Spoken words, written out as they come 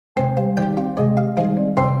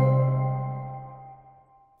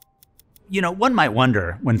One might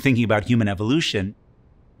wonder when thinking about human evolution,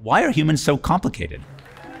 why are humans so complicated?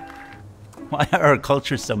 Why are our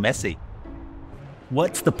cultures so messy?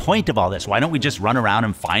 What's the point of all this? Why don't we just run around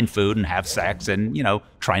and find food and have sex and,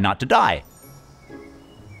 try not to die?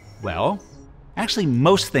 Well, actually,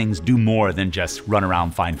 most things do more than just run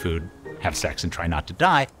around, find food, have sex, and try not to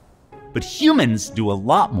die. But humans do a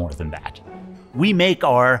lot more than that. We make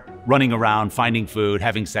our running around, finding food,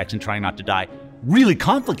 having sex, and trying not to die really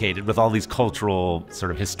complicated with all these cultural, sort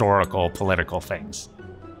of historical, political things.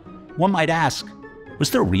 One might ask, was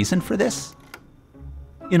there a reason for this?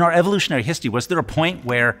 In our evolutionary history, was there a point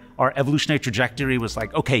where our evolutionary trajectory was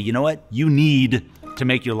like, okay, you know what? You need to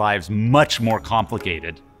make your lives much more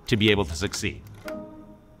complicated to be able to succeed?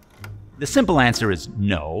 The simple answer is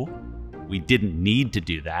no. We didn't need to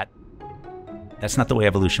do that. That's not the way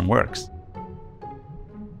evolution works.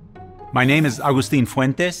 My name is Agustín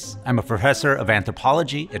Fuentes. I'm a professor of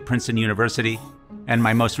anthropology at Princeton University, and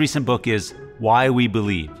my most recent book is Why We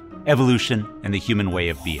Believe: Evolution and the Human Way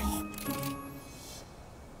of Being.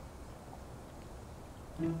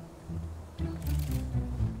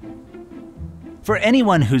 For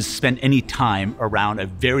anyone who's spent any time around a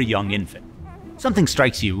very young infant, something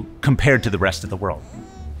strikes you compared to the rest of the world.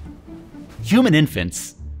 Human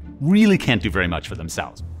infants really can't do very much for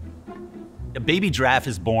themselves. A baby giraffe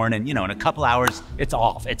is born and, in a couple hours, it's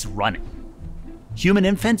off, it's running. Human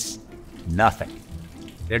infants, nothing.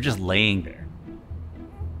 They're just laying there.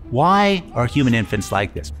 Why are human infants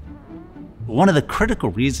like this? One of the critical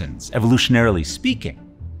reasons, evolutionarily speaking,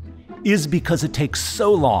 is because it takes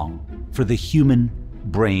so long for the human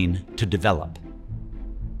brain to develop.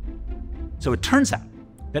 So it turns out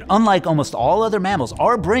that unlike almost all other mammals,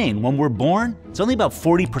 our brain, when we're born, it's only about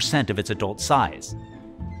 40% of its adult size.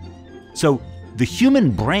 So the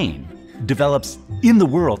human brain develops in the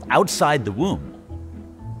world outside the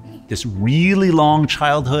womb. This really long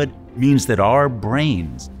childhood means that our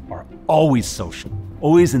brains are always social,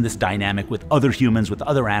 always in this dynamic with other humans, with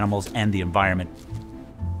other animals, and the environment.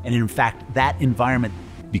 And in fact, that environment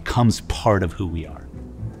becomes part of who we are.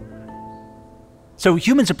 So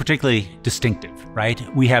humans are particularly distinctive,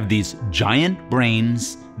 right? We have these giant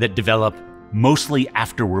brains that develop mostly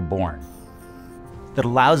after we're born, that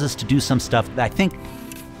allows us to do some stuff that I think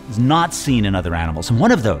is not seen in other animals. And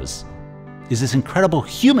one of those is this incredible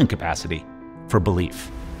human capacity for belief.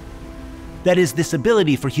 That is, this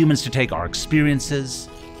ability for humans to take our experiences,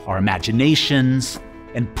 our imaginations,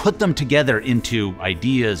 and put them together into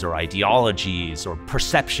ideas or ideologies or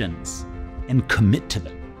perceptions and commit to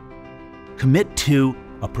them. Commit to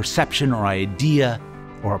a perception or idea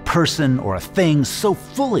or a person or a thing so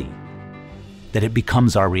fully that it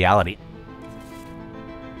becomes our reality.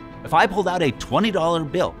 If I pulled out a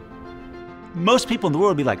 $20 bill, most people in the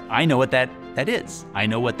world would be like, I know what that is. I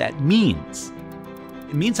know what that means.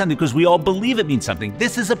 It means something because we all believe it means something.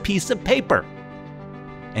 This is a piece of paper.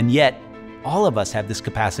 And yet, all of us have this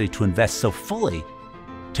capacity to invest so fully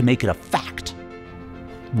to make it a fact,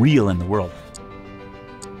 real in the world.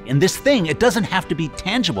 And this thing, it doesn't have to be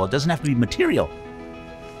tangible. It doesn't have to be material.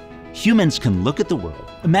 Humans can look at the world,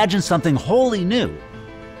 imagine something wholly new,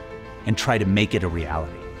 and try to make it a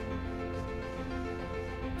reality.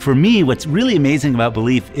 For me, what's really amazing about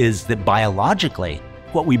belief is that biologically,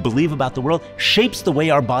 what we believe about the world shapes the way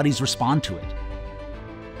our bodies respond to it.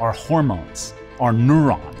 Our hormones, our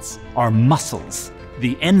neurons, our muscles,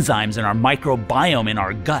 the enzymes in our microbiome in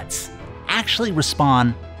our guts actually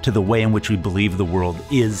respond to the way in which we believe the world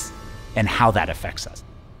is and how that affects us.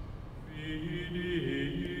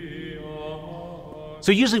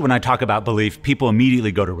 So usually when I talk about belief, people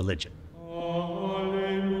immediately go to religion.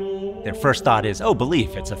 Their first thought is, oh,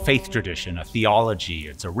 belief, it's a faith tradition, a theology,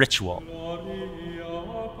 it's a ritual.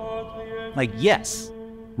 Like, yes,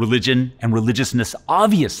 religion and religiousness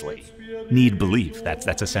obviously need belief.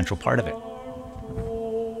 That's a central part of it.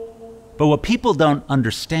 But what people don't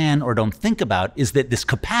understand or don't think about is that this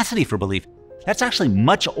capacity for belief, that's actually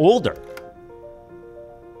much older.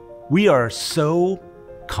 We are so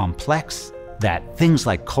complex that things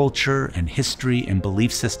like culture and history and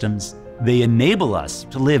belief systems, they enable us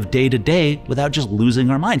to live day to day without just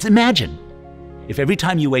losing our minds. Imagine if every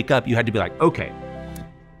time you wake up, you had to be like, okay,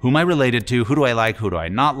 who am I related to? Who do I like? Who do I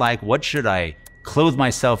not like? What should I clothe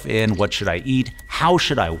myself in? What should I eat? How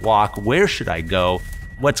should I walk? Where should I go?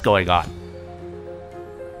 What's going on?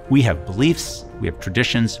 We have beliefs, we have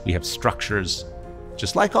traditions, we have structures,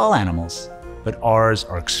 just like all animals, but ours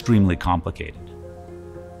are extremely complicated.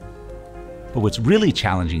 But what's really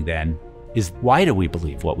challenging then is, why do we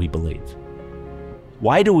believe what we believe?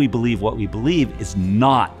 Why do we believe what we believe is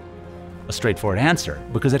not a straightforward answer,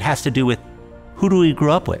 because it has to do with, who do we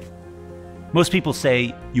grow up with? Most people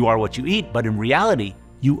say you are what you eat, but in reality,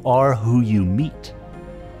 you are who you meet.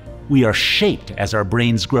 We are shaped as our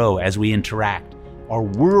brains grow, as we interact. Our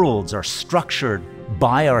worlds are structured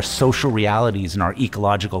by our social realities and our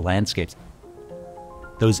ecological landscapes.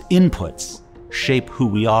 Those inputs shape who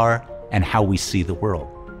we are and how we see the world.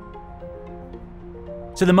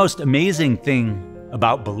 So the most amazing thing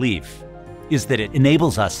about belief is that it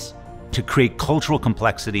enables us to create cultural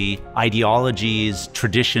complexity, ideologies,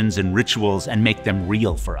 traditions, and rituals and make them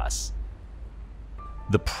real for us.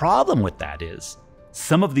 The problem with that is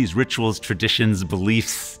some of these rituals, traditions,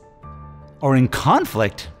 beliefs are in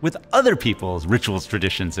conflict with other people's rituals,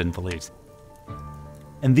 traditions, and beliefs.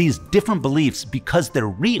 And these different beliefs, because they're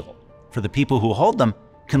real for the people who hold them,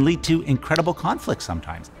 can lead to incredible conflict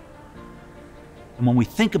sometimes. And when we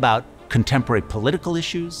think about contemporary political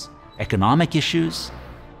issues, economic issues,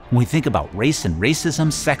 when we think about race and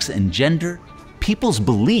racism, sex and gender, people's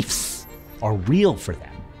beliefs are real for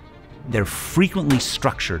them. They're frequently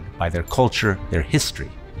structured by their culture, their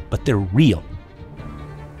history, but they're real.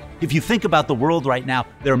 If you think about the world right now,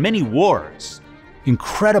 there are many wars,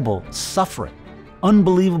 incredible suffering,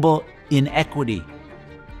 unbelievable inequity.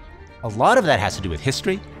 A lot of that has to do with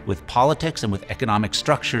history, with politics, and with economic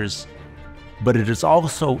structures, but it is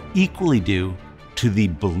also equally due to the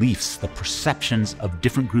beliefs, the perceptions of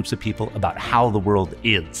different groups of people about how the world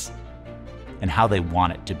is and how they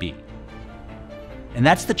want it to be. And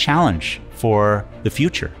that's the challenge for the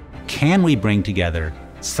future. Can we bring together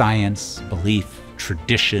science, belief,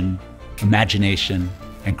 tradition, imagination,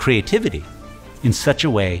 and creativity in such a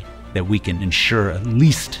way that we can ensure at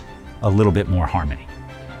least a little bit more harmony?